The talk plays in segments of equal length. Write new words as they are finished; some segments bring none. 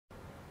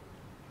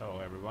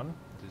everyone,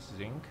 this is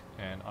Ink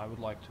and I would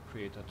like to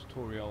create a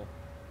tutorial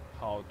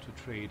how to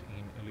trade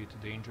in Elite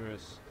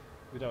Dangerous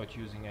without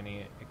using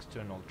any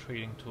external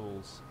trading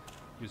tools,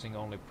 using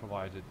only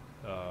provided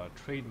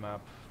trade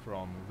map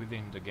from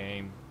within the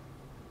game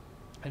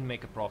and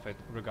make a profit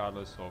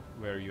regardless of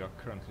where you are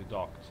currently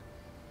docked.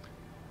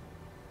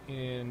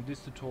 In this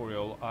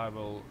tutorial I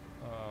will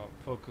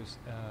focus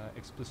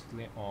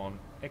explicitly on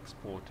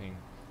exporting,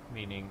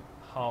 meaning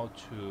how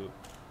to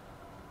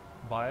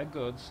buy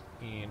goods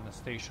in a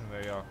station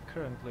where you are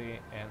currently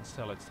and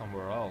sell it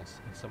somewhere else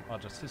in some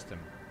other system,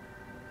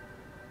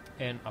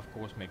 and of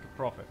course make a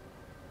profit.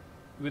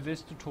 With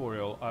this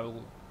tutorial I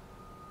will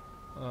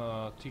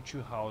teach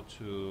you how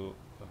to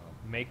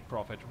make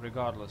profit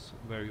regardless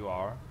where you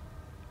are,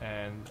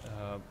 and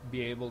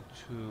be able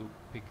to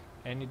pick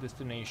any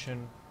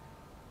destination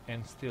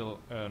and still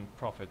earn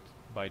profit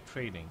by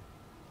trading.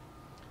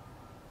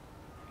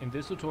 In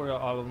this tutorial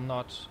I will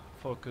not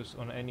focus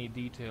on any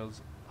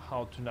details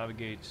how to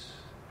navigate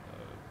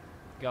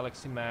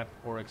Galaxy map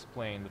or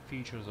explain the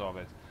features of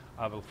it.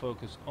 I will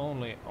focus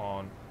only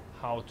on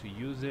how to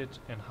use it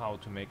and how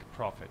to make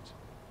profit.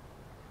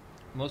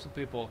 Most of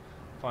people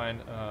find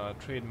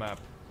trade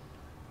map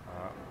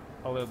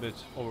a little bit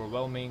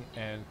overwhelming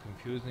and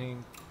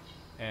confusing,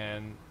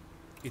 and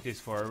it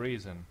is for a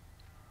reason.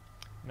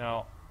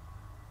 Now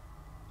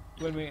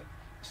when we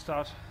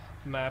start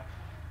map,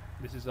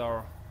 this is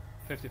our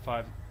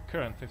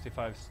current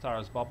 55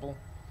 stars bubble,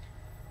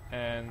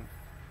 and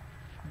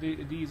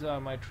these are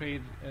my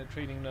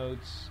trading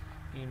nodes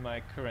in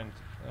my current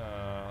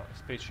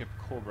spaceship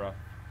Cobra.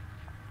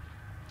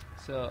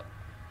 So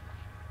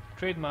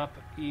trade map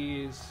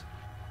is,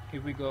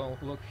 if we go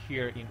look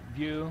here in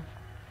view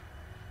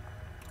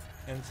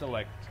and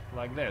select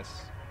like this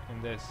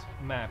in this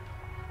map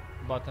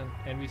button,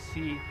 and we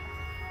see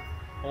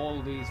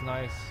all these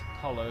nice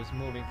colors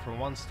moving from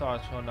one star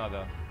to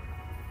another.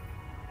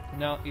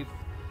 Now if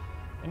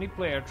any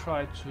player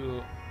try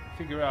to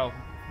figure out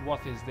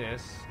what is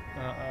this,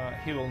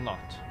 he will not.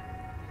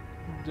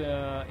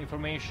 The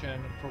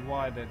information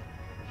provided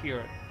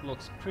here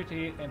looks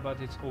pretty, but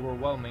it's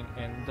overwhelming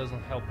and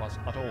doesn't help us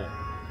at all.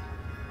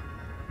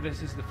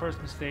 This is the first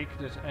mistake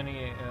that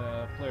any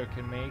player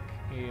can make,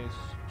 is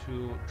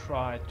to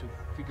try to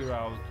figure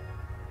out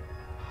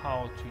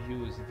how to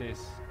use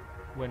this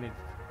when it's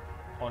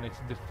on its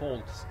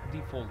default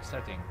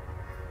setting.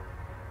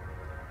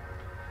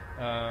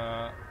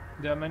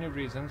 There are many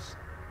reasons,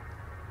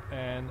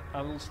 and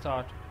I will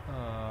start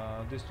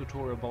this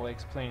tutorial by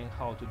explaining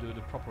how to do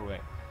the proper way.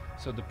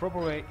 So the proper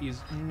way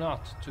is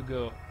not to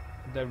go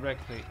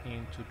directly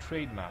into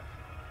trade map.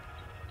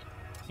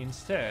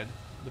 Instead,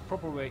 the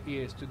proper way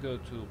is to go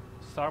to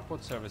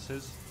Starport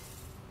Services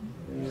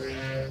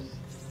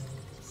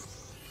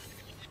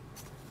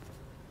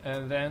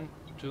and then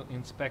to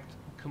inspect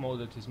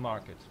Commodities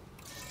Market.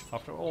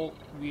 After all,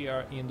 we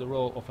are in the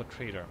role of a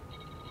trader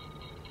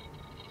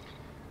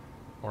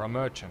or a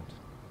merchant.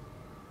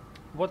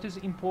 What is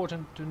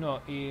important to know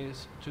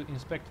is to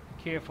inspect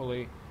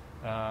carefully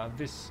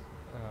this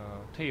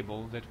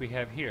table that we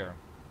have here.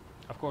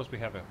 Of course we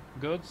have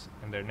goods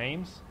and their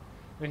names,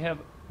 we have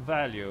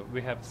value,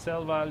 we have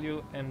sell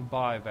value and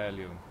buy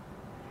value,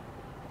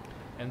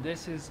 and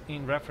this is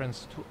in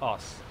reference to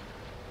us.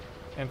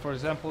 And for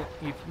example,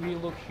 if we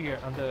look here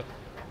under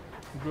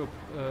group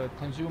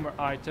consumer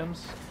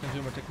items,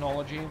 consumer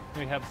technology,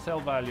 we have sell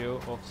value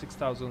of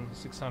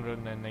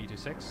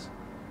 6,686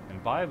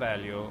 and buy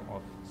value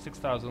of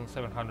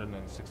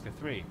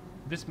 6,763.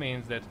 This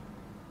means that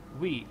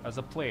we as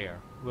a player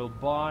will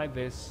buy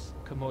this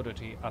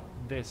commodity at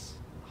this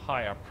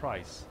higher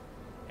price,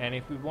 and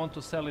if we want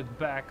to sell it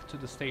back to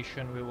the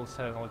station, we will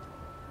sell it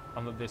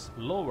under this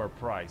lower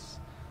price,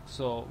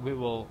 so we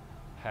will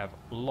have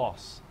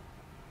loss.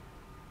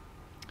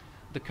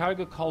 The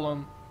cargo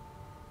column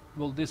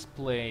will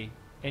display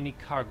any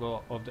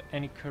cargo of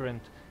any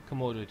current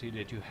commodity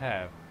that you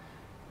have.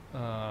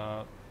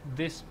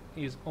 This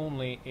is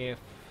only if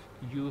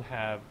you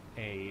have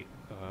a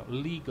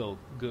legal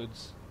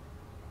goods,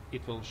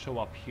 it will show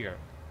up here.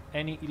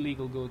 Any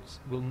illegal goods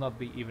will not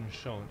be even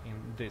shown in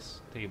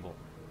this table.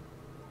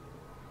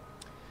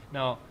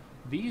 Now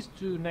these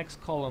two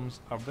next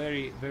columns are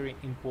very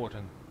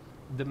important: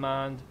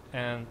 demand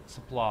and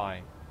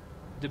supply.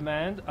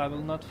 Demand I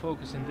will not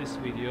focus in this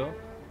video.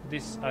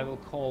 This I will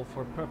call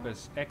for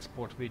purpose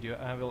export video.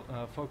 I will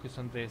focus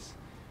on this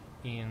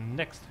in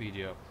next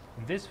video.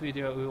 In this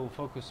video we will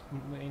focus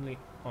mainly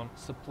on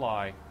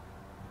supply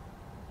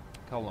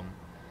column.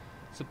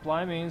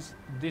 Supply means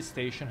this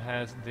station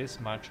has this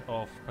much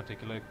of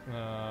particular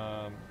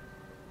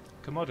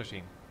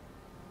commodity.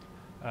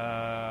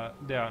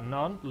 There are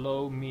none,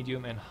 low,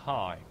 medium and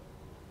high.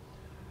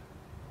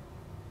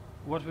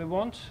 What we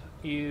want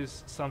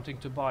is something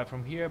to buy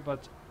from here,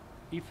 but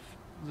if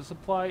the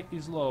supply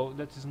is low,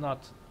 that is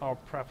not our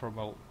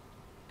preferable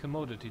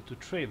commodity to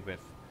trade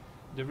with.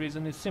 The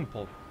reason is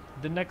simple.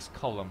 The next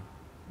column,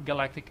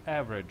 galactic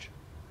average.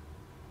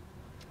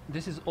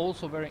 This is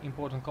also a very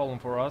important column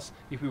for us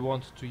if we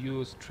want to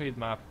use trade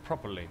map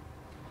properly.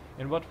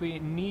 And what we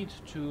need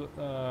to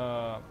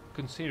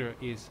consider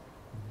is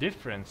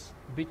difference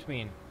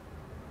between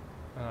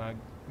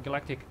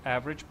galactic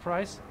average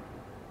price,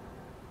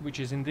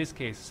 which is in this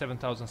case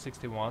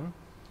 7,061,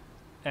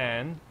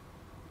 and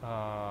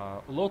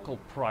local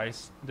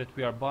price that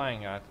we are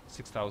buying at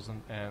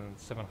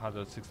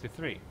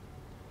 6,763.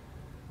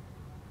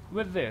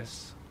 With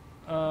this,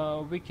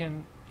 we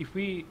can, if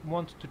we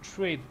want to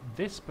trade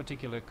this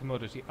particular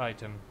commodity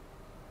item,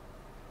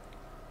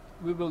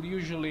 we will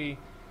usually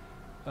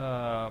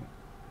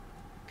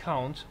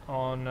count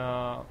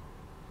on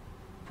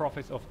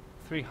profit of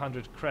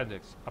 300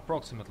 credits,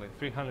 approximately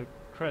 300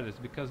 credits,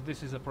 because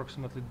this is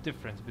approximately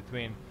difference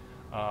between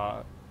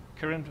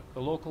current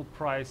local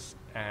price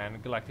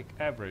and galactic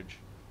average.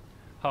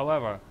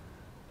 However,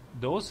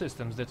 those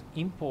systems that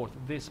import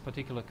this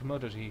particular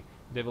commodity,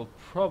 they will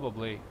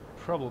probably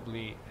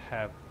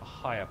have a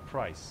higher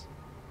price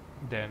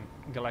than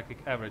galactic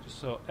average.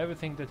 So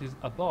everything that is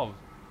above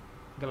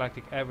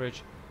galactic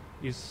average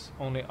is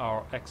only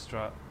our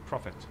extra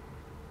profit.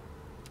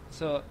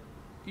 So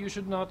you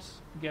should not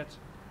get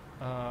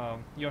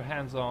your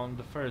hands on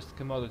the first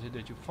commodity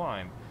that you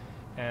find,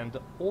 and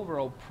the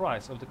overall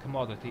price of the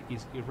commodity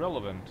is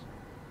irrelevant.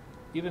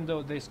 Even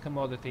though this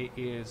commodity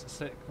is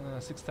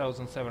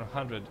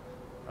 6,700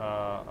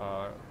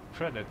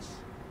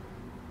 credits,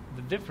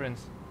 the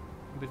difference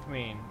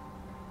between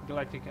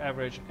galactic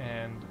average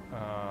and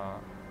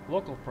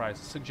local price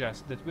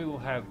suggests that we will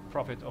have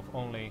profit of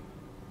only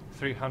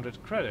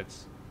 300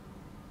 credits.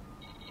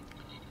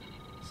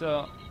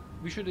 So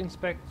we should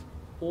inspect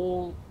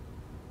all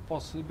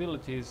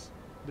possibilities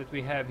that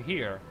we have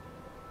here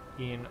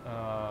in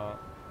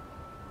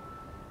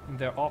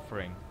their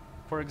offering.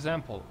 For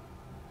example,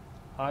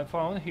 I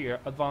found here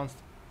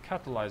advanced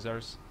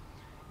catalyzers,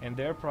 and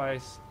their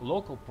price,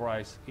 local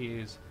price,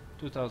 is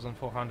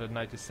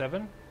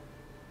 2,497,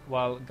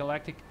 while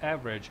galactic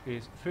average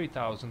is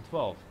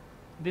 3,012.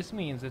 This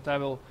means that I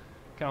will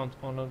count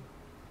on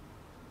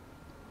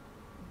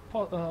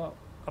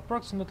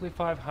approximately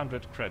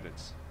 500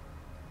 credits,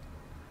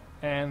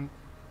 and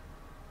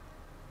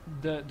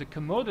the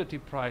commodity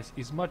price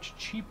is much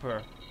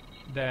cheaper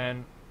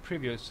than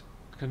previous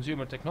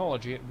consumer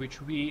technology,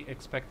 which we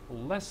expect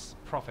less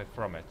profit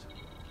from it,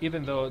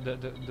 even though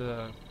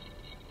the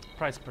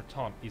price per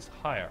ton is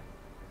higher.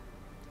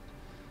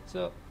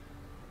 So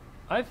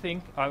I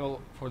think I will,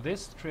 for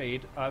this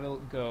trade, I will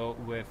go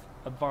with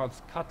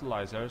advanced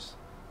catalyzers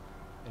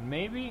and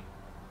maybe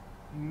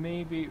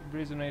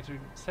resonator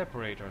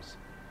separators,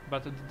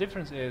 but the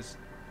difference is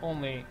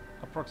only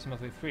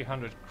approximately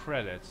 300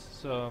 credits,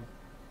 so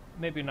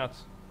maybe not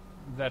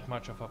that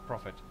much of a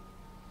profit.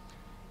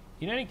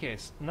 In any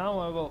case, now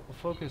I will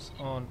focus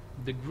on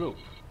the group.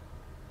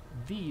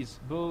 These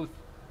both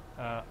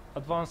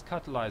advanced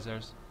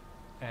catalyzers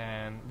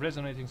and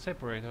resonating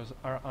separators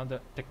are under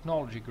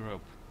technology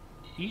group.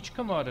 Each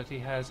commodity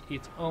has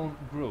its own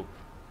group,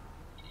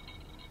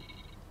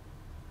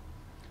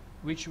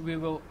 which we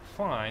will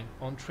find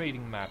on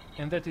trading map,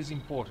 and that is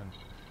important.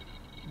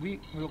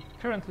 We will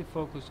currently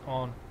focus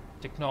on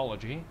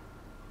technology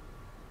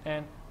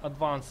and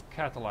advanced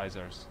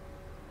catalyzers.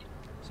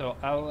 So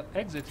I will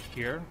exit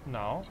here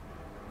now,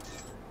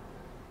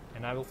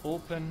 and I will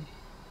open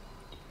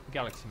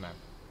Galaxy Map.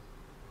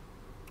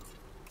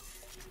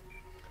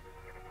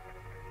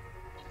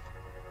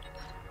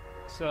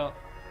 So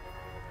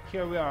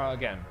here we are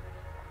again.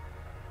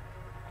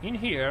 In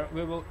here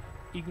we will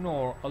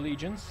ignore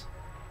allegiance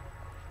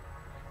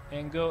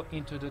and go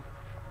into the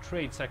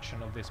trade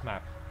section of this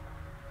map.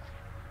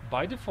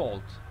 By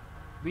default,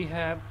 we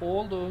have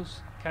all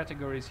those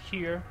categories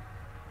here,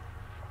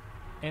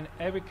 and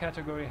every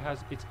category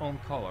has its own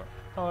color.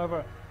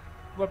 However,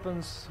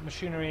 weapons,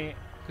 machinery,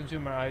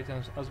 consumer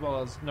items, as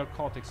well as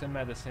narcotics and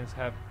medicines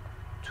have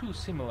two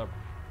similar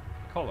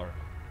color.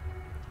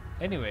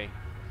 Anyway,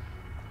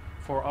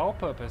 for our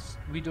purpose,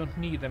 we don't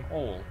need them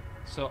all.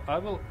 So I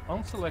will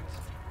unselect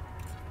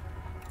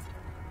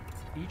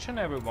each and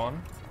every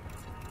one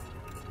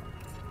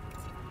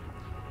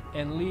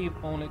and leave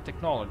only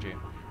technology.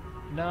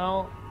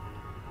 Now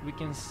we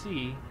can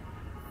see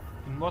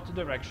in what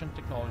direction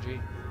technology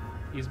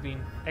is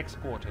being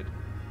exported.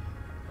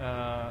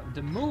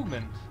 The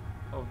movement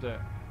of the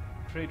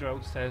trade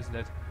route says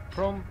that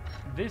from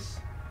this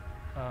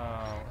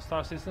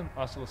star system,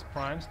 Asylos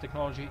Prime's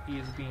technology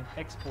is being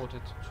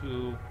exported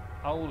to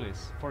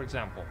Aulis, for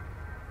example.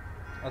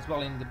 As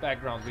well, in the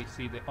background we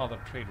see the other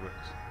trade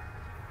routes.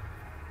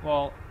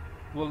 Well,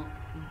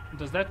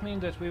 does that mean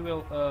that we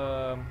will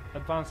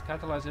advanced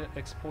catalyzer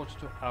export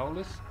to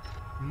Aulis?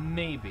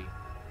 Maybe.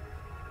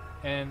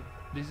 And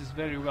this is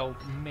very well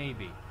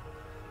maybe.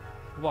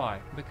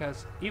 Why?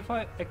 Because if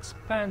I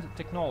expand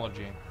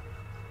technology,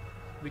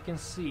 we can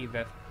see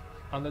that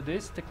under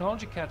this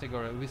technology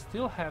category we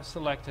still have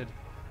selected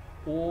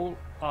all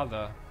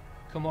other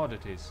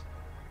commodities,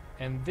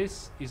 and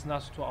this is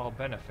not to our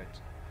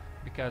benefit,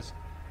 because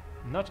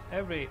not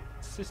every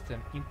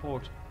system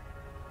imports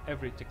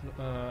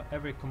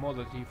every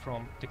commodity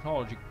from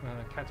technology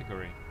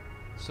category.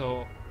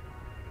 So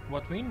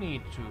what we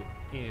need to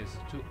is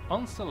to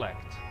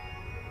unselect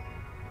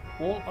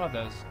all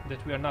others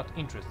that we are not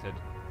interested.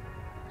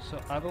 So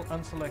I will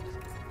unselect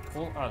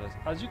all others.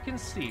 As you can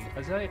see,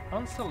 as I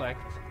unselect,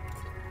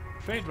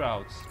 trade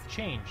routes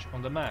change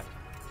on the map.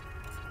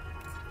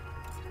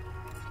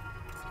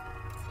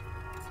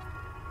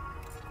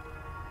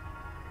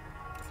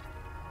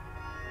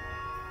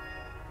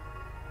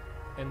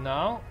 And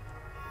now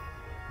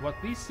what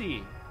we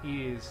see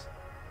is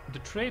the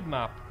trade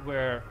map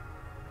where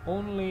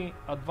only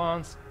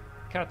advanced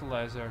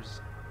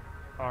catalyzers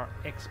are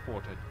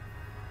exported.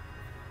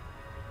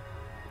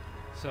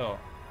 So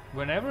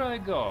whenever I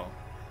go,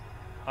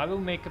 I will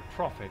make a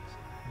profit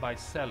by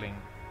selling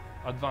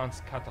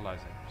advanced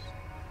catalyzers.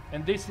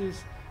 And this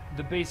is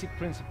the basic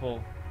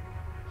principle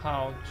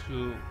how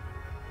to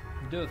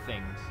do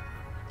things.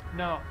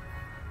 Now,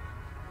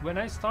 when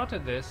I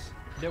started this,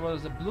 there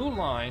was a blue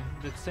line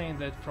that's saying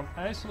that from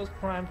Isolus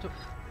Prime to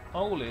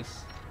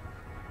Aulis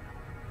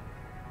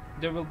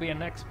there will be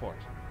an export.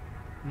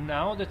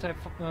 Now that I've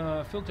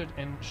filtered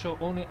and show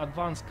only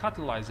advanced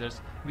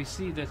catalyzers, we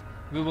see that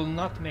we will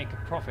not make a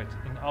profit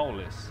in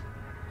Aulis.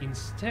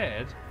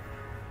 Instead,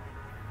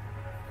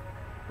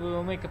 we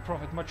will make a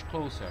profit much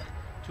closer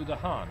to the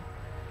Han.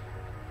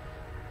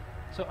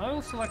 So I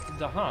will select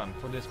the Han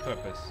for this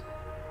purpose.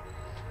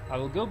 I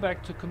will go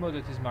back to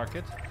commodities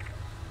market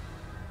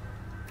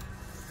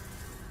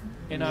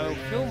and I will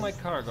fill my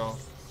cargo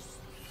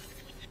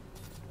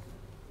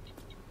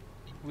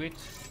with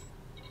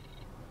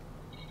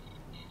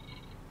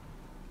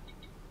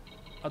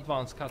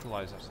advanced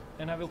catalyzers,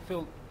 and I will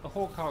fill a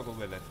whole cargo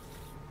with it.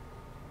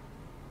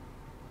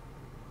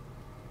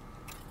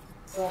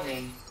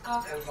 Warning,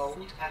 cargo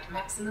hold at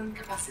maximum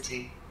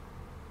capacity.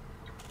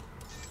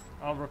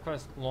 I'll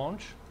request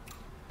launch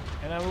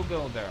and I will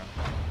go there.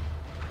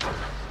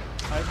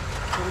 For the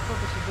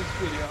purpose of this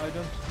video, I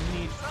don't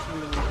need to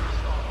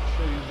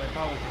show you my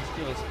piloting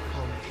skills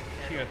from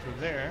here to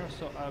there,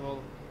 so I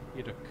will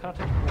either cut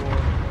it or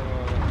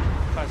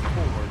fast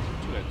forward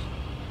to it.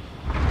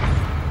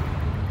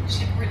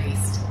 Ship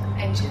released.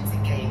 Engines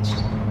engaged.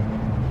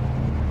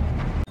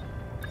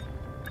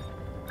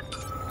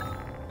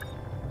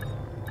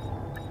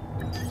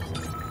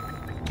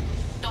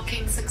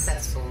 Docking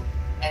successful.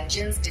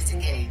 Engines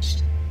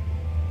disengaged.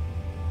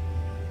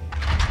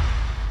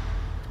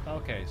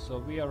 Okay, so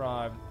we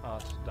arrived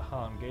at the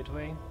Han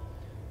gateway,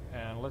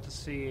 and let us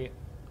see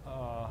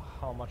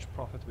how much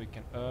profit we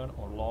can earn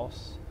or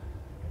loss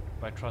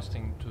by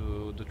trusting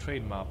to the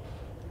trade map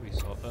we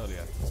saw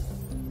earlier.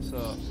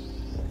 So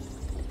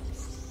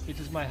it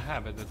is my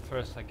habit that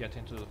first I get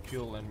into the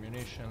fuel and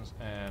munitions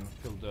and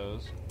fill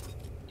those.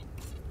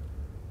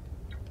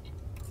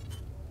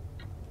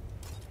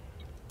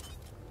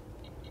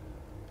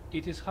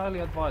 It is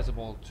highly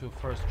advisable to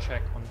first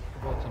check on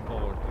bulletin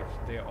board if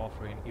they are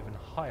offering even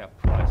higher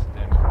price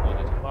than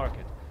commodity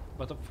market.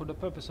 But for the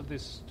purpose of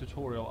this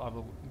tutorial, I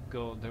will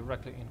go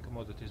directly in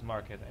commodities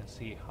market and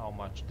see how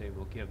much they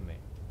will give me.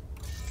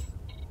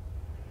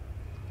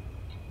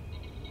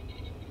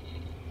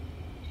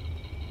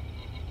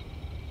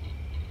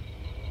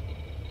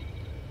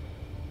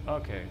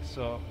 Okay,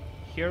 so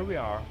here we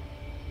are.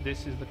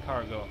 This is the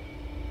cargo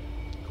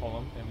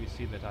column, and we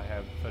see that I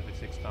have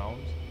 36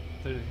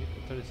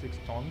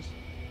 tons.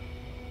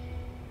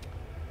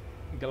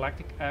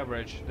 Galactic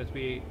average that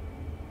we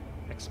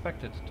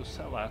expected to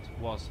sell at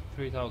was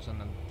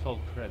 3012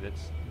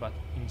 credits, but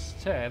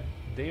instead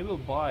they will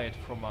buy it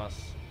from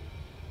us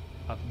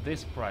at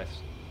this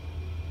price,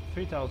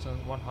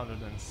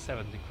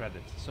 3170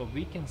 credits. So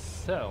we can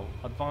sell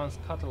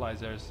advanced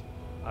catalyzers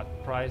at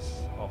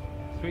price of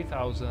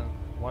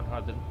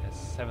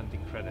 3170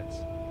 credits.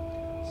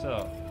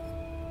 So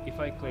if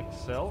I click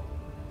sell,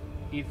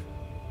 it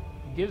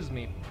gives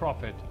me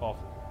profit of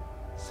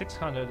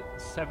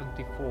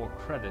 674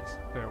 credits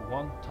per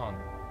 1 ton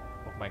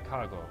of my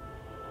cargo.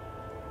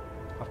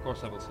 Of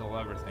course I will sell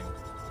everything.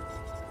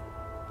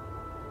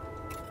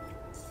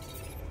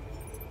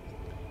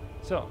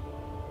 So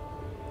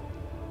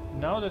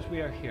now that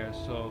we are here,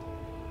 so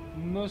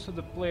most of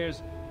the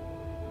players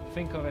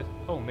think of it,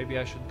 oh, maybe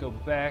I should go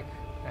back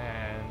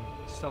and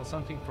sell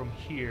something from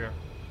here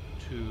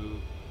to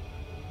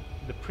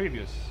the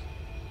previous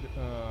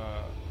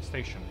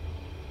station.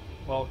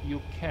 Well,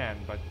 you can,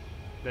 but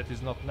that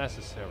is not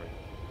necessary.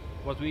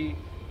 What we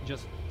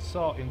just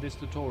saw in this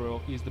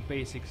tutorial is the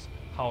basics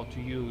how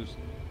to use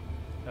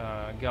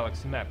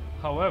Galaxy Map.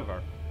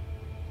 However,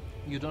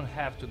 you don't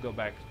have to go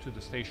back to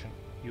the station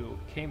you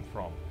came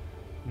from.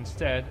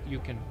 Instead, you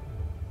can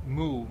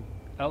move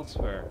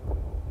elsewhere,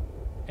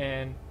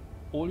 and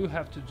all you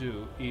have to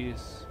do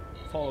is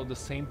follow the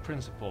same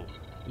principle.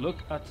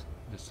 Look at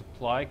the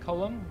supply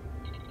column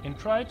and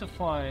try to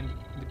find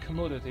the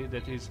commodity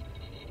that is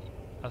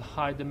at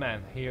high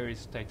demand. Here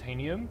is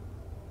titanium,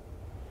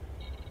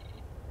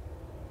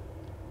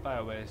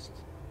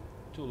 bio-waste,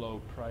 too low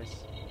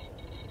price.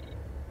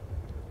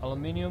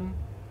 Aluminium,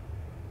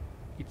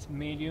 it's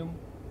medium.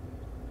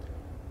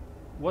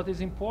 What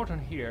is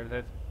important here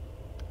that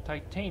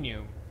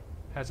titanium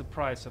has a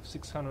price of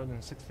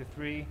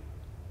 663,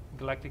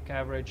 galactic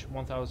average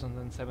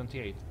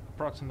 1078,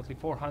 approximately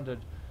 400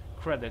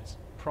 credits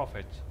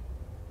profit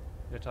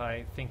that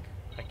I think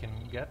I can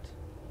get.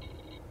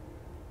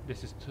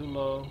 This is too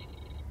low.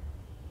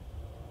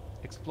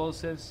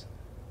 Explosives,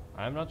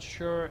 I'm not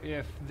sure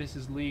if this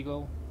is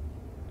legal,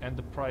 and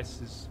the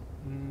price is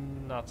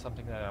not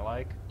something that I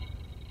like.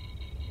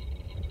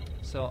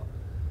 So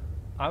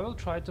I will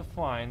try to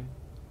find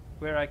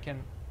where I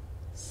can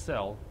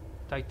sell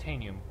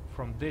titanium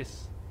from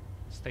this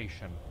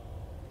station.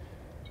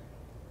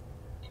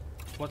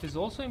 What is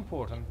also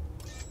important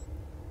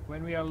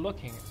when we are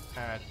looking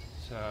at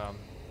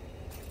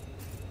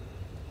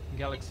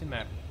galaxy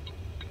map,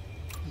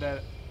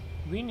 that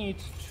we need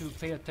to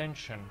pay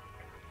attention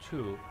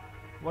to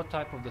what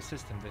type of the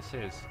system this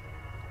is.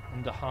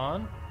 And the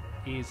Han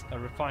is a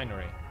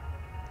refinery.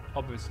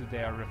 Obviously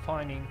they are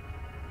refining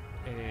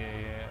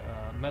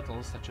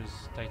metals such as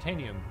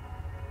titanium.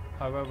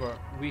 However,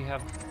 we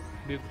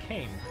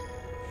came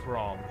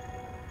from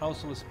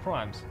Ausolus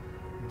Primes.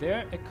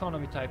 Their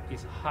economy type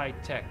is high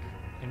tech,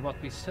 and what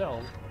we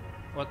sold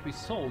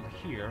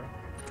here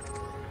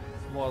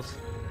was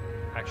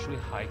actually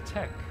high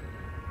tech.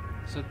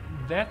 So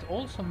that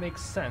also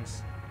makes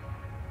sense.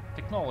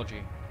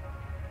 Technology.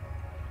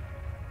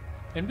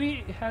 And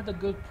we had a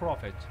good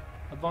profit.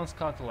 Advanced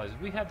catalyzer.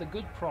 We had a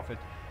good profit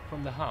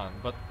from the Han,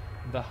 but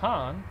the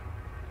Han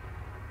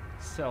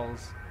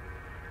sells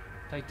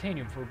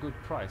titanium for a good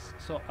price.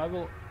 So I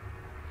will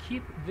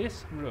keep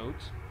this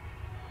route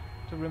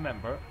to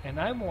remember, and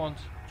I want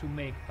to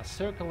make a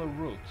circular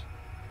route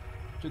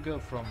to go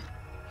from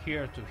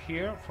here to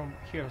here, from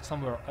here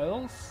somewhere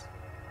else,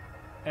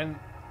 and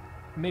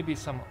maybe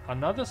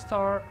another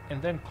star,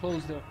 and then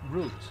close the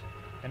route,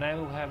 and I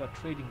will have a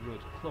trading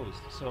route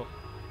closed. So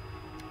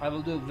I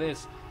will do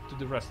this to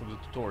the rest of the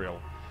tutorial.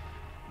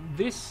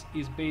 This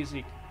is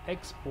basic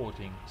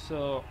exporting.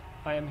 So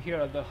I am here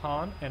at the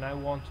Han and I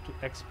want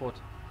to export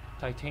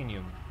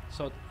titanium.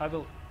 So I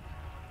will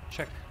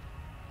check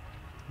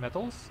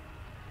metals,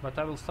 but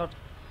I will start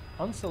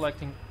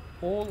unselecting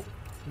all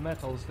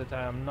metals that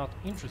I am not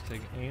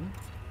interested in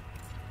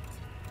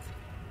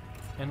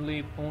and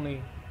leave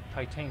only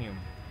titanium.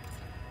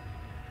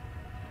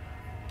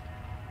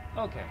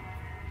 Okay,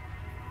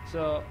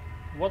 so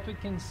what we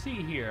can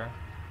see here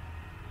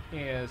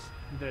is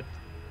that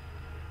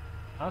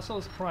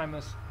Ausolus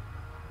Primus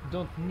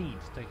don't need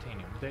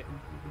titanium.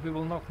 We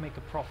will not make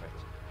a profit.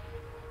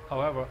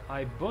 However,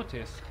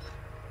 Ibotis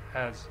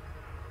has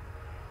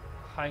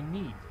high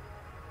need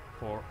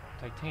for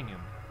titanium.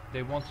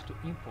 They want to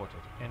import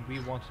it, and we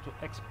want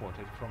to export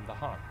it from the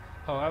Han.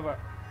 However,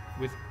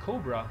 with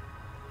Cobra,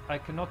 I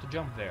cannot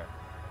jump there.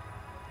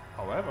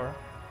 However,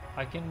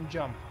 I can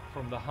jump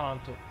from the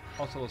Han to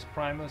Ausolus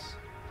Primus,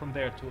 from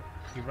there to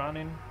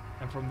Iranin,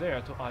 and from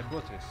there to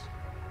Ibotis.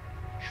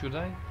 Should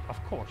I?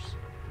 Of course.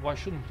 Why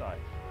shouldn't I?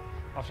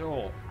 After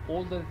all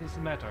that is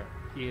matter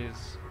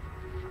is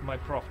my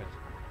profit.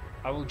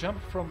 I will jump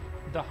from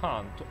the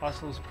Han to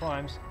Ausolus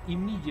Primes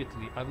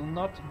immediately. I will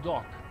not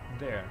dock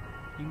there.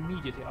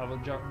 Immediately I will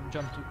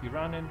jump to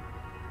Iranin.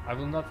 I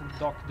will not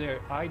dock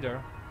there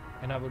either,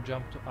 and I will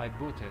jump to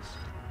Ibotis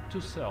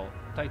to sell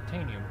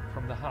titanium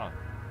from the Han.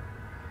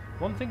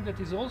 One thing that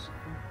is also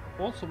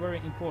very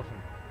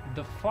important,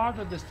 the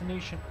farther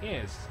destination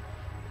is,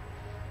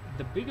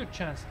 the bigger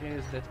chance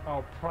is that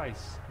our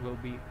price will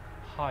be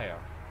higher,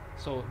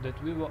 so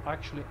that we will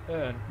actually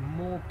earn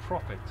more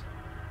profit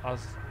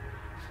as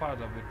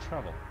farther we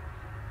travel.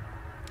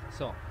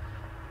 So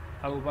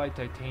I will buy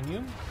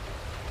titanium.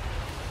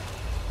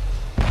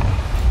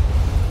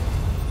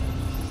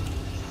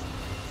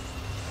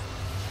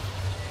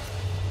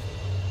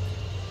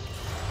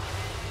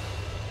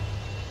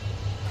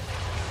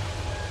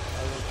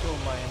 I will fill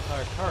my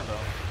entire cargo.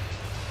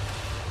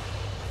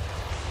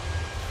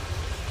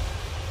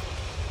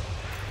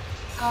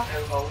 Cargo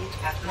hold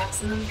at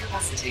maximum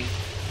capacity.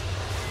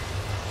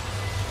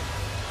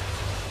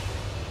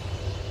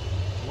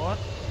 What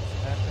is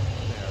happening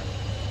there?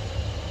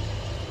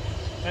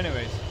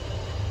 Anyways,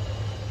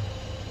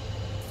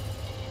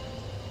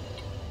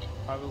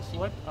 I will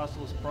select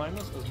Ausolus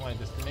Primus as my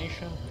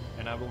destination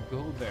and I will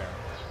go there.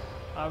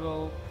 I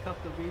will cut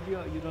the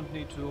video. You don't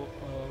need to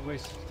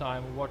waste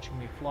time watching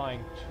me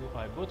flying to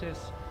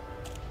Ibotis,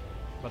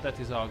 but that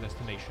is our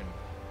destination.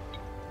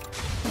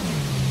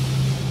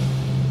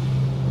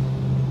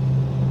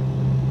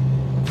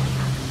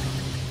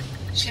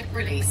 Ship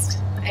released.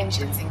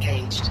 Engines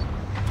engaged.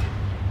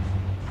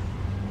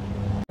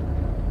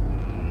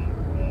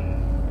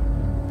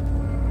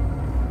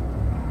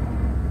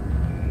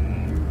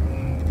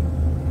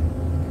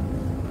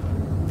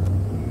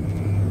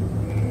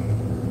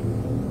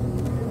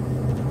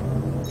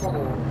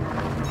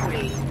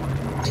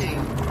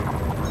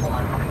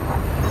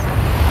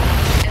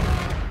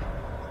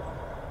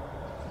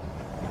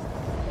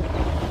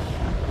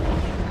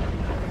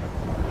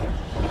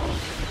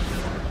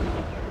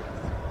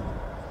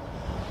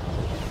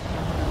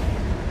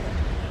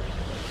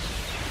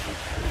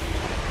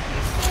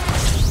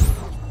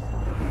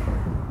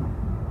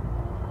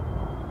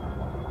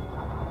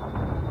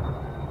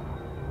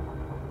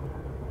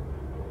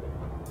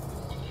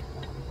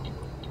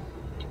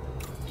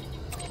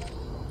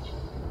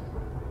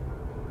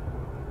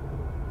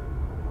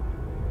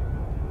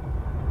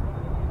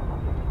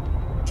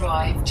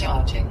 Drive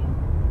charging.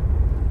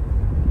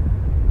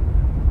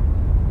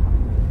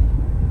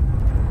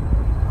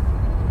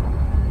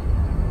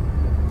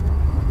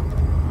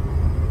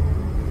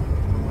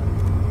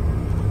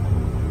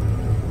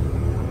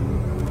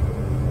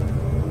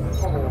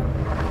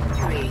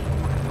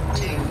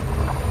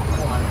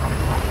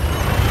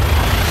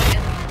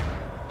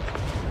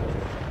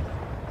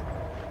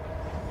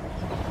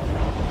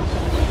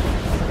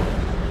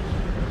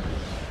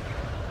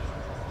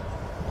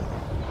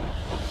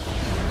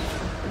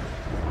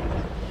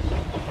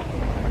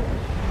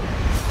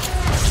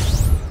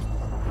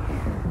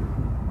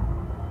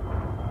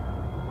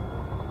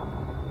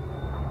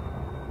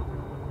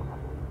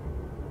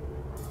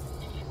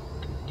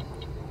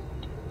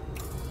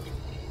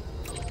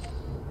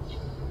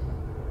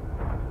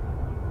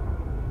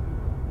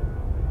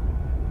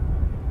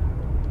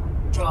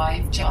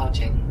 Drive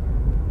charging.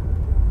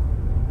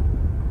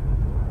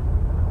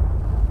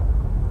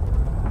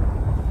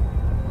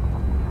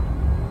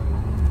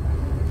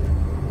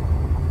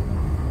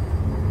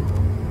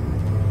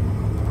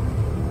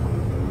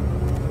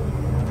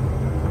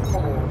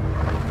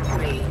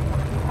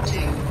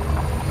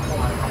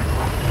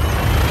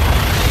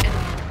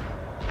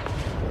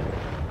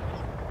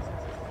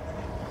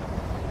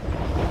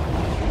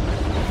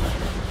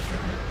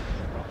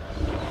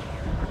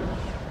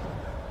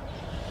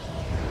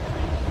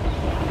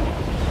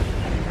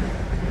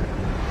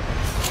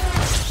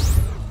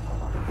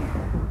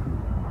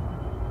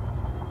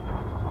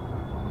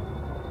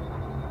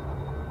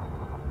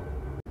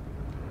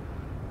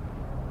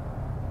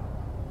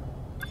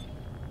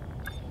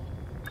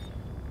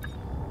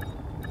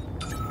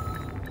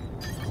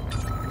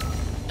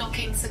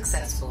 Docking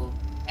successful.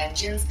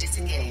 Engines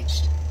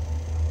disengaged.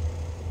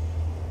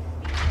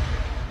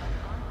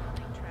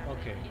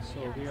 Okay,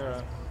 so we are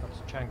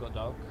at Django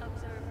Dock.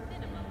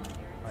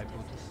 I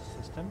boot the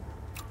system.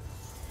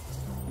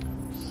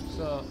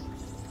 So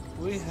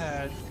we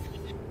had a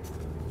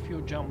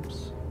few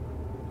jumps,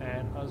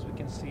 and as we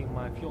can see,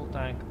 my fuel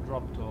tank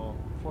dropped to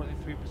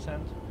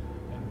 43%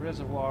 and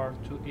reservoir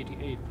to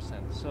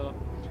 88%. So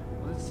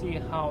let's see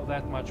how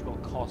that much will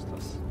cost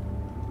us.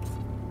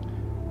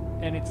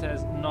 And it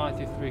says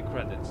 93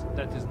 credits.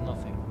 That is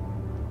nothing.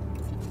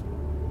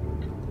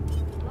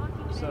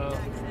 So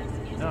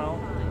now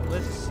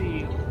let's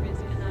see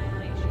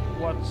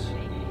what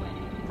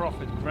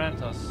profit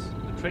grant us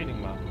the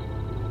trading map.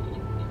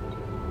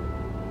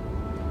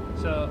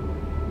 So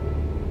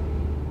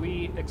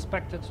we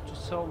expected to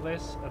sell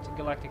this at a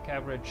galactic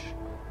average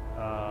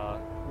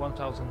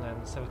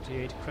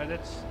 1078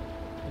 credits.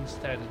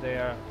 Instead they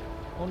are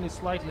only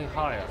slightly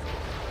higher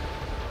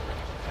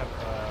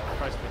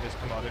price for this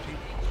commodity,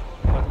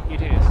 but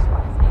it is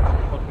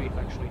what we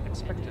actually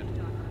expected.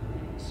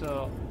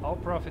 So our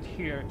profit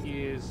here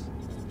is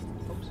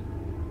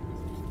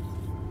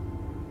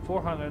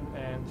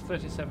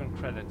 437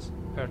 credits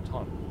per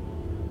ton,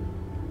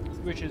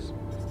 which is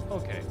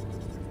okay.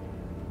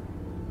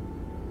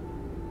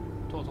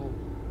 Total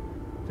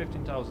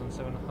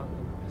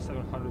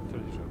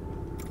 15,732.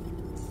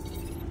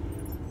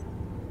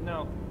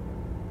 Now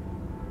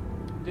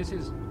this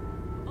is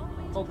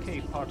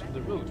okay part of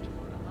the route.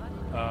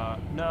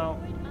 Now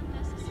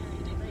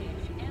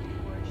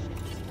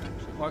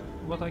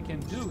what I can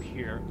do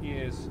here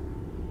is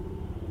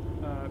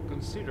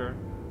consider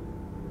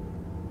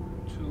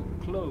to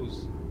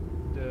close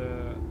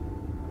the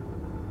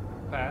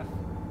path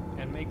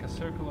and make a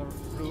circular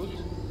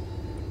route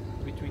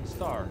between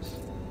stars,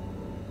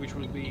 which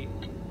will be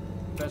the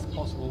best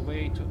possible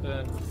way to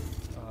earn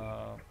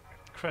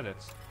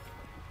credits.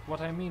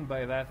 What I mean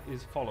by that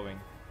is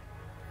following.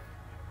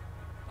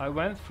 I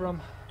went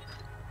from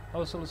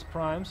Ocellus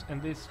Primes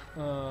and this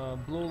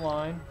blue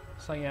line,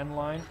 cyan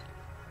line,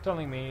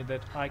 telling me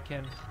that I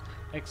can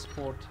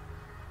export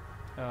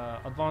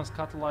advanced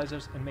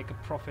catalyzers and make a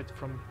profit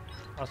from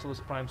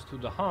Ocellus Primes to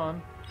the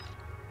Han,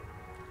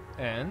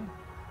 and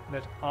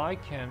that I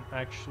can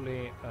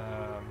actually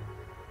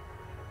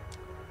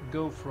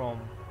go from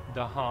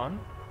the Han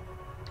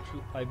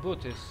to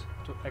Ibutis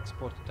to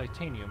export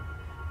titanium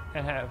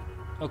and have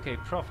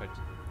profit.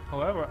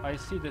 However, I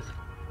see that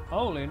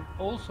Aulin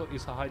also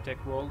is a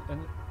high-tech world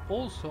and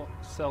also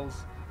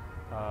sells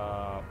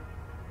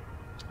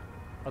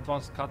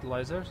advanced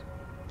catalyzers,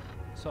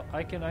 so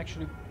I can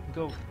actually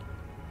go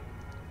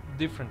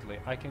differently.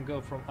 I can go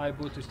from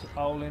Ibutis to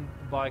Aulin,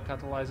 buy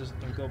catalyzers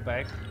and go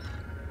back,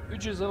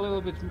 which is a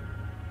little bit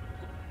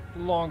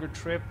longer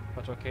trip,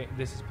 but okay,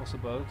 this is a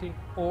possibility.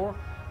 Or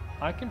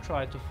I can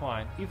try to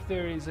find if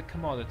there is a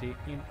commodity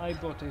in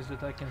Ibutis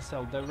that I can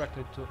sell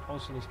directly to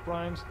Ocellus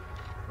Primes,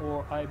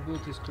 or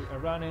Ibutis to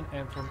Iranian,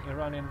 and from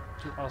Iranian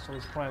to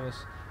Ocellus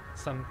Primus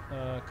some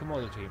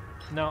commodity.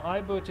 Now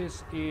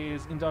Ibutis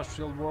is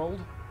industrial world.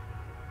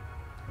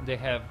 They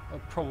have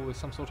probably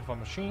some sort of a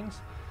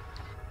machines.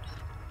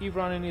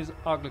 Iranian is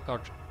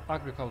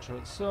agriculture.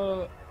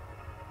 So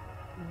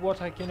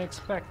what I can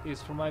expect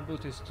is from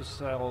Ibutis to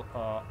sell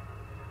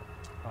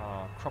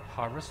crop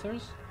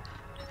harvesters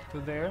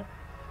to there,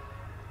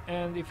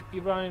 And if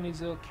Iran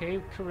is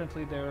okay,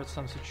 currently there is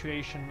some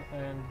situation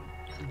and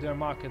their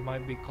market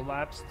might be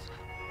collapsed.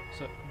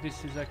 So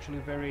this is actually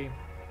very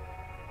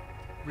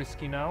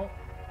risky now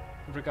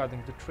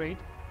regarding the trade.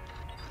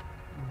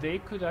 They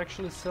could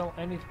actually sell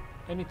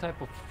any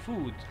type of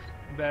food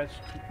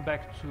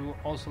back to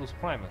Ocelus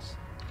Primus.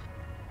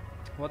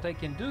 What I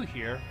can do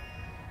here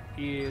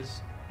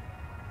is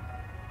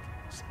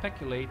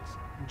speculate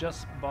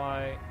just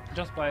by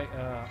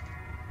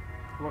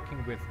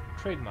working with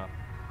trade map.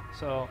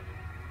 So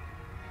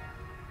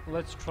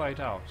let's try it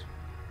out.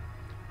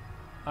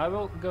 I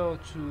will go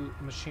to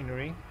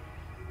machinery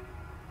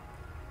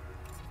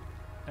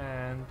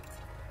and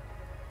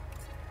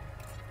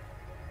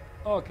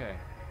okay,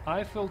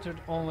 I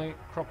filtered only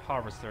crop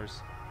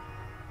harvesters.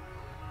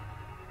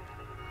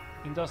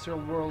 Industrial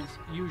worlds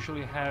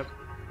usually have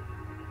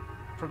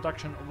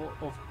production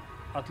of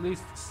at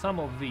least some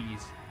of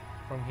these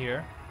from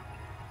here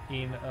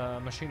in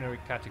machinery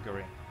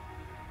category,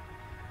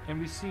 and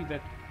we see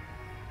that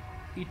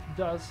it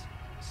does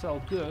sell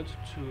good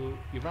to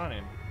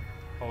Iranian.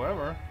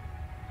 However,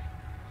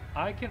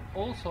 I can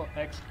also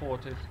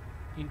export it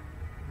in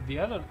the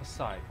other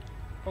side.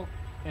 Oh,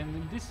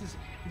 and this is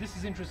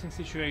interesting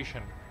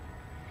situation.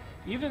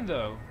 Even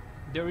though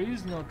there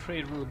is no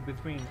trade route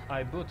between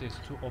Ibutis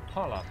to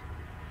Opala,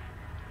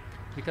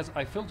 because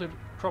I filtered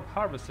crop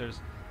harvesters,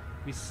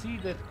 we see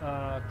that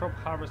crop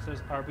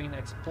harvesters are being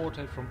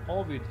exported from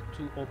Ovid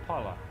to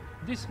Opala.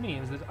 This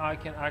means that I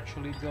can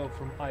actually go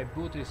from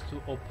Ibutis to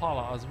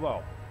Opala as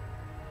well.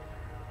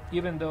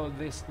 Even though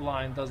this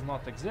line does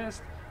not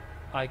exist,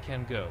 I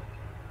can go.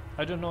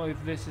 I don't know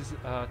if this is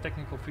a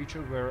technical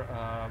feature where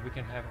we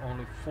can have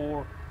only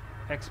 4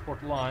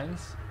 export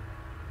lines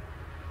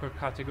per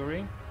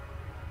category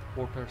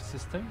or per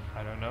system,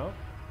 I don't know,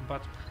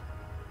 but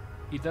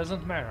it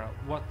doesn't matter.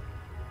 What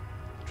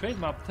trade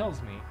map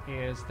tells me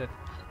is that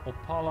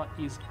Opala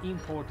is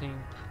importing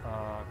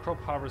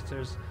crop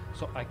harvesters,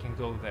 so I can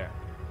go there.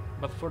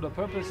 But for the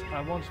purpose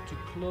I want to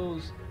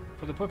close,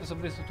 for the purpose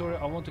of this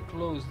tutorial, I want to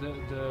close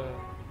the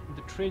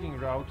trading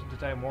route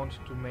that I want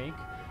to make,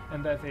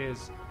 and that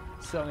is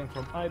selling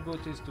from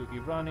Ibutis to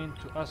Iranin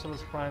to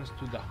Ocelus Primes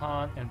to the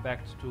Han and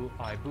back to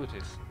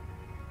Ibutis.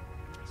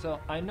 So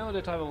I know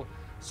that I will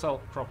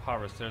sell crop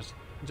harvesters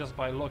just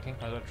by looking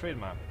at a trade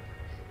map.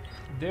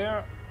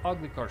 They're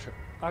agriculture.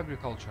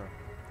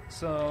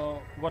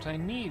 So what I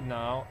need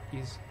now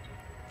is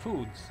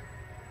foods.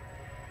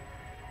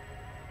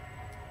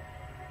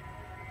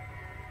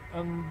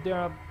 There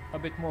are a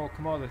bit more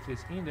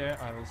commodities in there.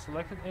 I will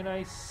select it, and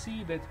I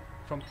see that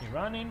from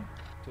Iranin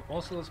to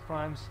Ocelus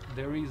Primes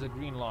there is a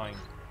green line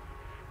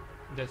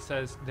that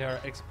says they are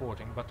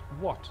exporting. But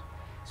what?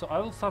 So I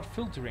will start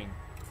filtering.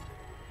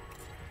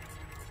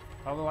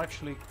 I will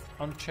actually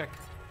uncheck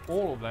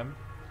all of them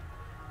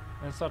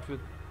and start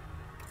with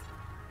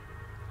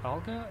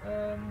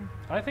Alga.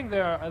 I think they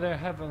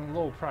have a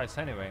low price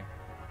anyway.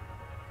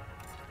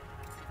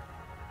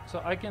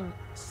 So I can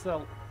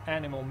sell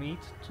animal meat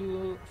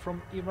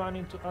from Iran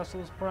into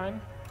Ocelus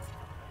Prime,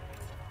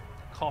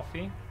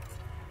 coffee,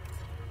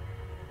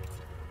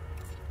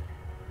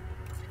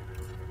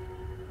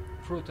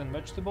 fruit and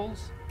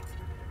vegetables,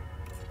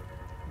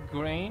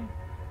 grain.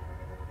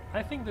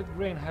 I think that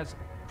grain has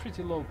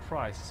pretty low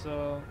price,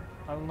 so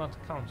I will not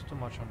count too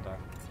much on that.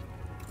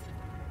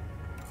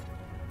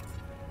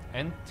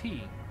 And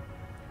tea.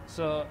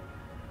 So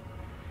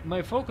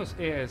my focus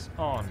is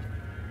on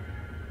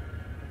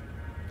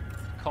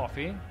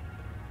coffee,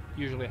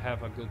 usually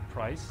have a good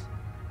price,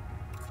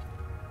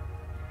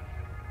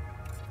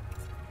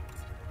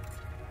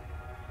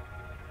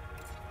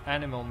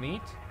 animal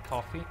meat,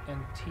 coffee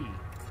and tea.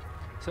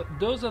 So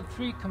those are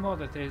 3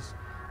 commodities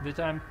that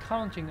I'm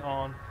counting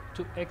on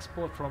to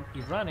export from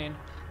Iranin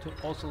to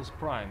Ocelus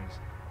Primes.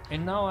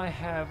 And now I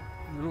have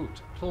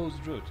route,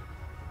 closed route.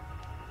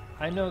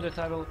 I know that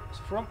I will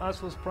from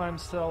Ocelus Prime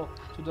sell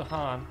to the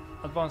Han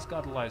advanced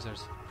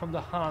catalyzers, from the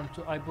Han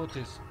to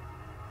Ibutis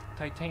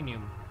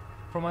titanium,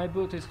 from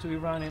Ibutis to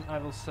Iranin I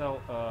will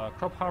sell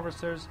crop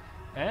harvesters,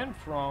 and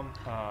from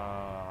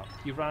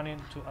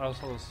Iranin to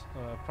Ocelus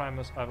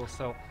Primus I will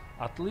sell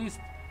at least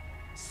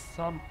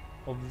some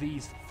of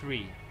these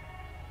 3.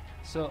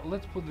 So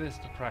let's put this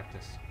to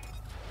practice.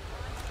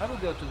 I will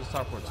go to the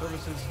starport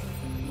services.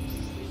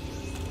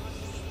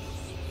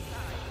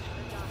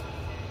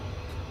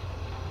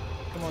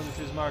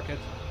 Commodities market,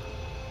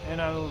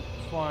 and I will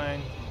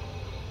find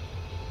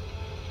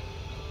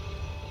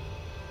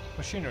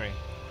machinery,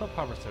 crop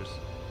harvesters.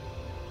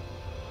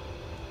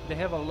 They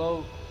have a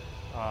low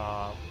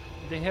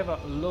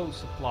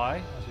supply,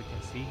 as you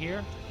can see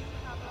here,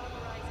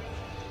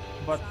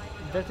 but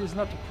that is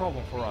not a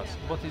problem for us.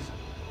 What is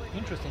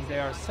interesting, they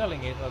are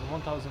selling it at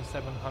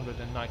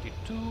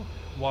 1,792,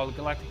 while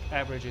galactic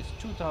average is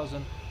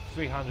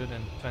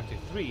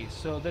 2,323,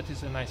 so that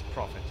is a nice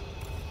profit.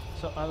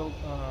 So I will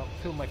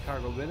fill my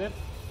cargo with it.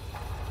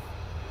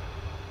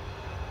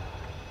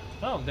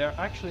 Oh, they're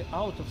actually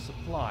out of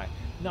supply.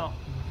 Now,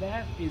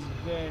 that is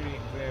very,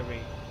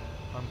 very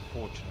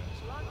unfortunate.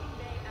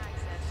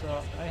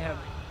 So I have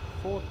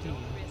 14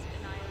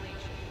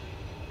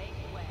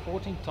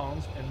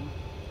 tons, and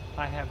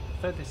I have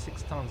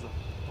 36 tons of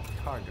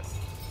cargo.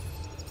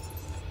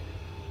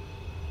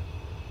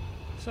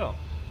 So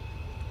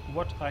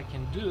what I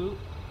can do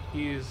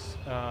is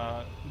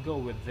go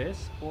with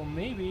this, or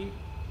maybe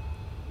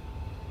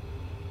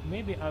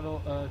I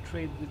will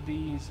trade with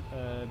these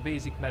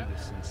basic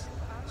medicines.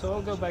 So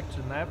I'll go back to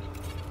the map.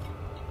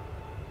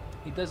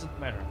 It doesn't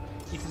matter.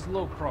 It is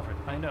low profit,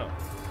 I know.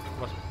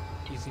 What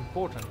is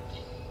important,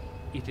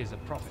 it is a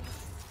profit.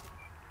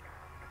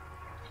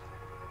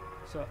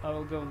 So I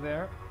will go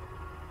there.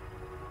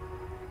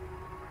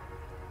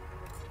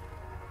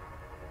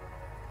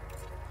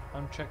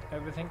 Uncheck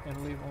everything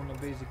and leave only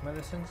basic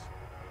medicines.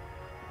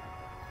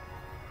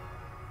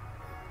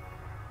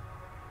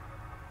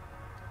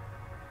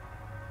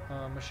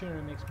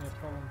 Machinery makes me a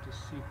problem to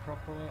see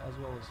properly, as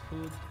well as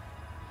food.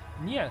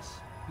 And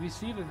yes, we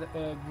see that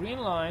the green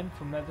line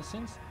for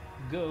medicines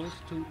goes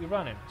to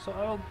Iranian. So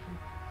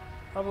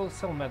I will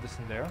sell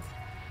medicine there.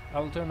 I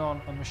will turn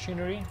on a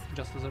machinery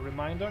just as a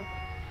reminder.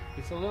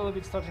 It's a little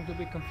bit starting to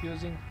be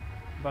confusing,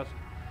 but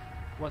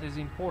what is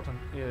important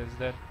is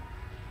that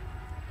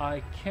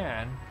I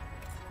can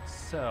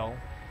sell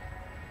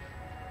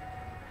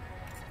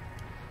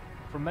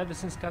from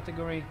medicines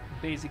category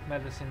basic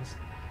medicines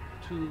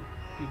to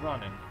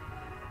Iranian.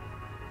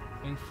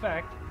 In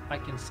fact, I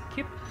can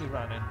skip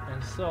Iranian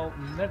and sell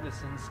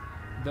medicines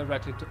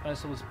directly to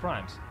Isolus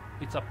Primes.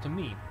 It's up to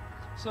me.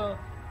 So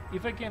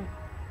if I can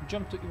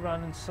jump to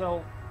Iran and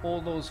sell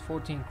all those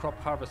 14 crop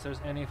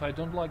harvesters, and if I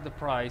don't like the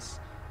price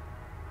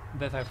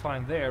that I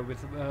find there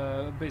with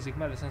basic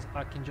medicines,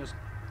 I can just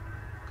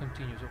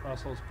continue to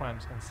Isolus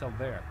Primes and sell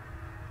there.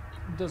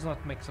 It does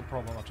not make a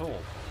problem at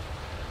all.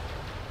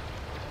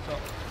 So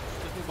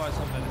let me buy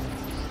some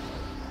medicines.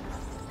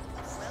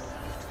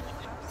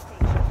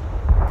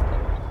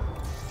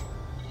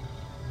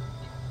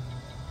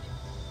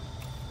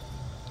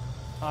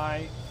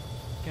 I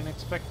can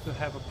expect to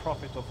have a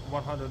profit of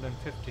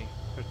 150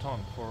 per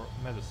ton for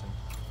medicine.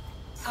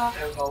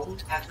 Cargo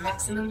hold at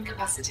maximum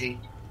capacity.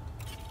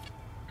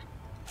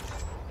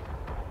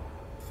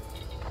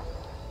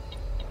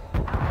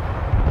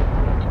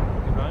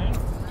 Ryan,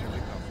 here we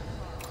come.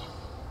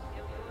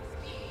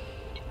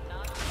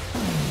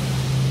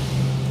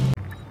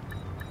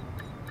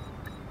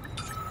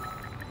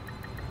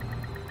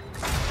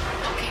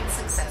 Docking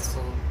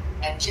successful.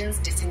 Engines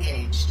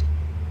disengaged.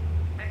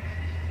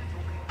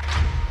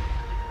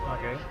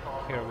 Okay,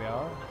 here we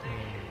are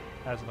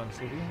in Asvan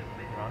City,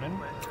 Iranian.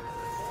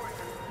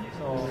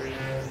 So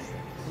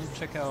we'll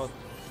check out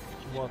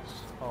what's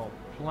our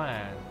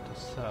plan to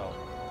sell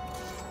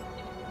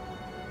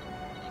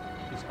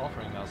is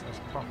offering us as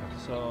profit.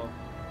 So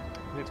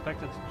we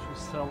expected to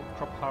sell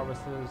crop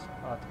harvesters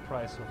at the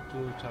price of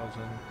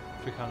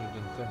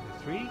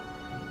 2,323.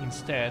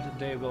 Instead,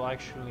 they will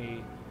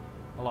actually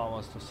allow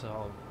us to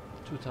sell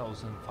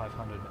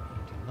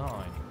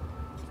 2,589.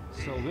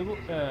 So we will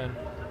earn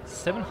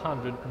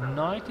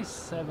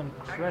 797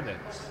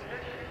 credits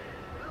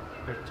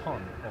per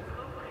ton of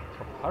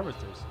crop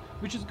harvesters,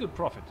 which is good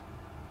profit.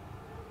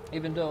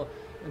 Even though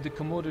the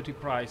commodity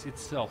price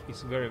itself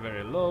is very,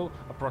 very low,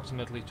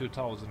 approximately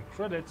 2,000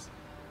 credits,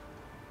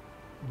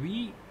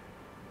 we,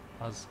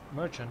 as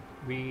merchant,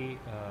 we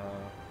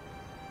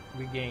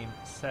gain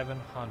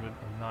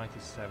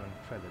 797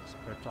 credits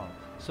per ton.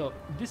 So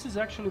this is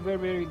actually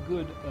very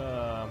good.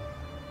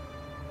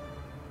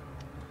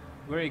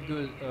 Very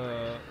good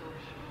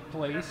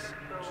place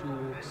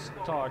to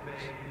start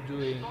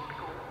doing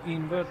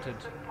inverted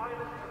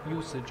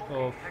usage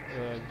of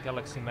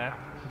Galaxy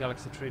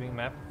trading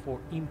map for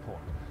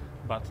import.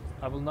 But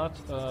I will not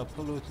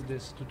pollute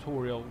this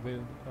tutorial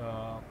with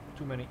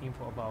too many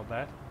info about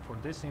that. For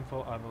this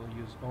info, I will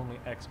use only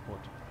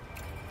export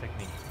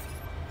technique.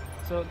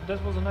 So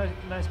that was a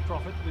nice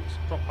profit with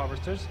crop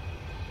harvesters.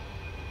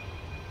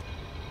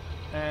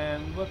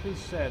 And what we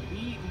said,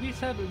 we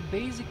said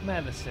basic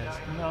medicines.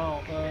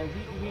 Now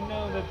we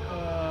know that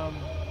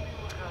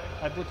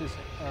Ibutis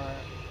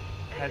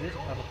had it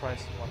at a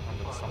price of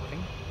 100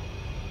 something,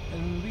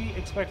 and we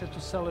expected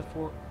to sell it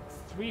for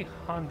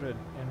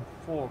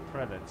 304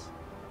 credits,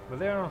 but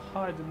they are on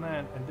high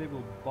demand and they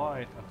will buy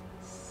it at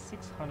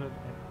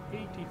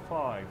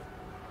 685.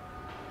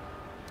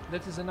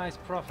 That is a nice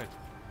profit.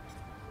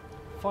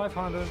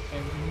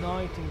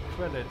 519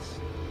 credits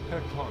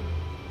per ton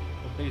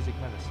of basic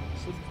medicine.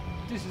 So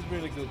this is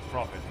really good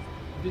profit.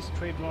 This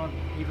trade run,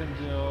 even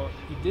though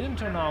it didn't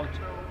turn out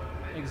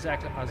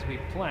exactly as we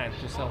planned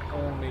to sell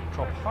only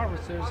crop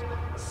harvesters,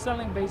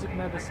 selling basic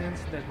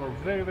medicines that were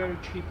very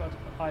cheap at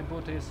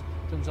Ibutis,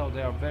 turns out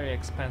they are very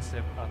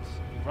expensive at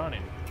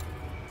Iranian.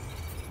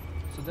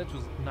 So that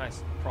was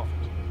nice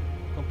profit,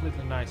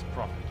 completely nice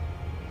profit.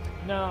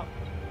 Now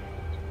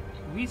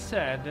we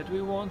said that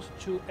we want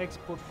to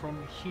export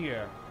from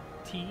here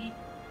tea,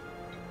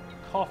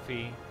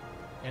 coffee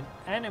and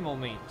animal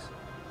meat.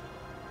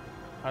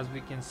 As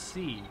we can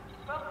see,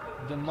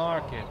 the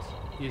market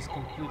is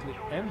completely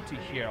empty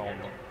here,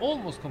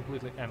 almost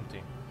completely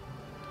empty,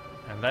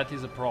 and that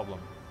is a problem.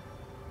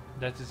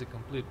 That is a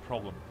complete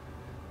problem.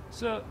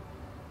 So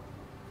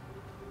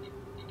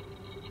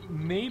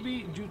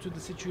maybe due to the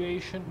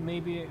situation,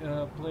 maybe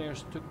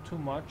players took too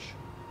much.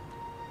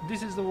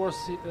 This is the worst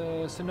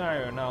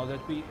scenario now that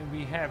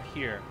we have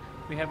here.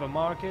 We have a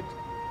market,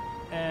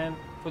 and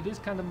for this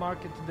kind of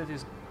market that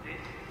is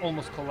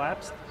almost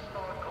collapsed,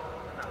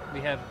 we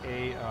have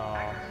a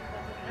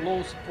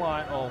low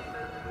supply of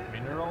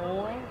mineral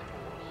oil,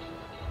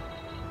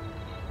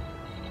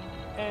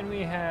 and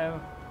we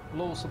have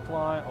low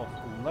supply of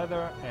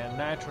leather and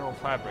natural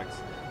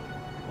fabrics.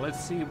 Let's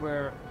see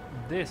where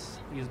this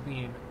is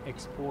being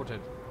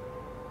exported.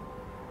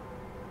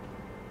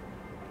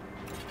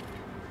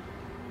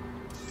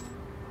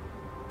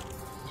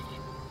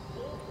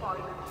 All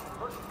pilots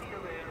must be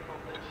aware of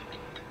their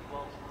speed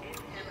whilst in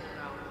and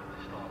out of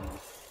the startup.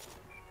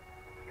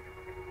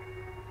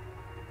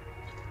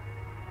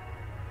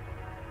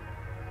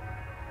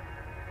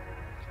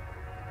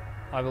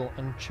 I will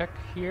uncheck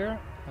here.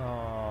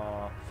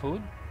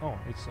 Food. Oh,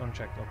 it's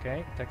unchecked.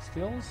 Okay.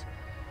 Textiles.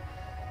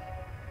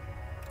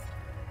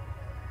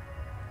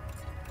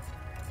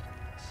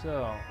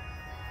 So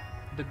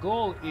the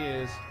goal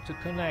is to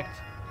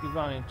connect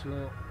Iran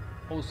into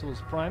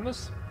Ocelus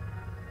Primus.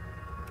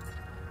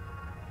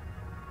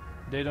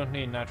 They don't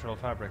need natural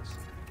fabrics.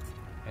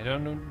 They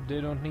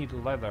don't need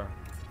leather.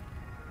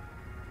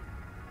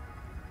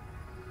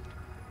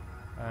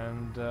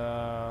 And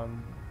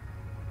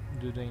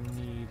do they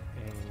need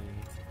a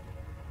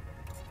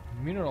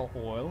mineral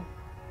oil?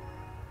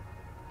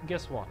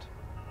 Guess what?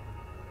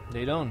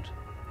 They don't.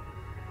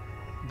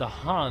 The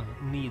Han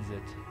needs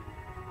it.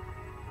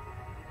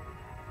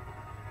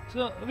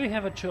 So we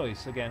have a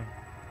choice again.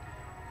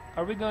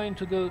 Are we going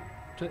to go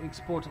to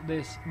export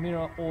this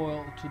mineral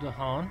oil to the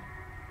Han,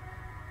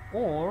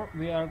 or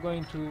we are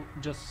going to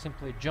just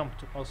simply jump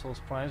to Ocelus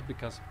Primus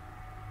because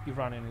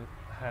Iran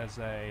has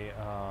a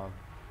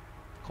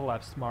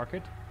collapsed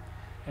market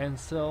and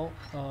sell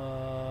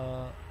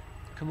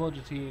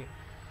commodity,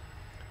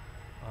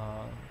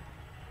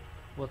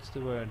 what's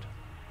the word,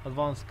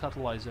 advanced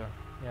catalyzer,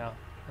 yeah,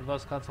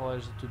 advanced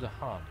catalyzer to the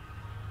Han.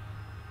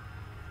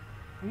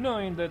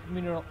 Knowing that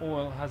mineral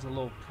oil has a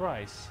low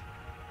price,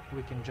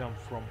 we can jump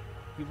from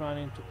Iran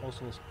into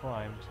Ocelus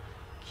Primus,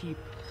 keep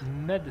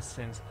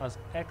medicines as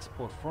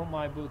export from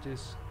my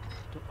booties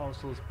to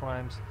Ocelus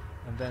Primus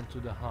and then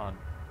to the Han.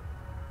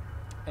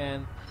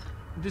 And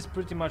this is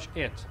pretty much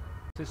it.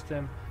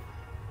 System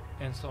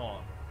and so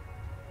on.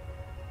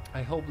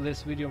 I hope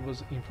this video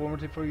was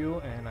informative for you,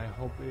 and I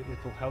hope it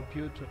will help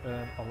you to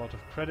earn a lot of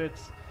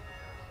credits.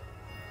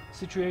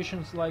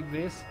 Situations like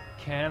this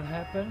can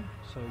happen,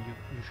 so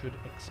you should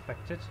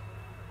expect it.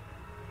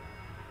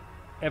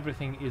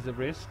 Everything is a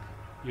risk.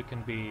 You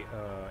can be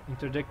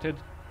interdicted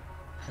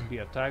and be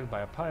attacked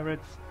by a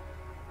pirate,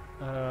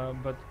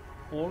 but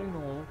all in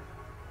all,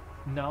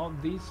 now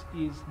this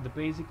is the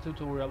basic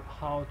tutorial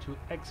how to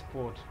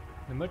export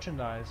the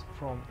merchandise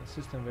from a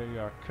system where you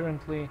are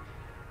currently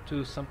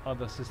to some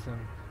other system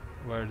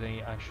where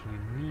they actually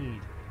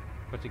need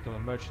particular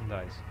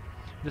merchandise.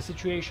 The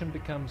situation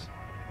becomes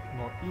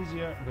more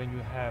easier when you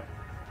have,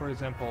 for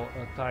example,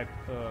 a type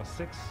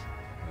 6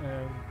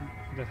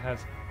 that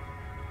has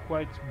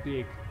quite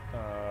big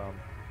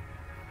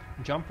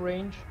jump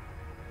range,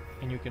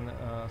 and you can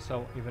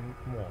sell even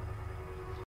more.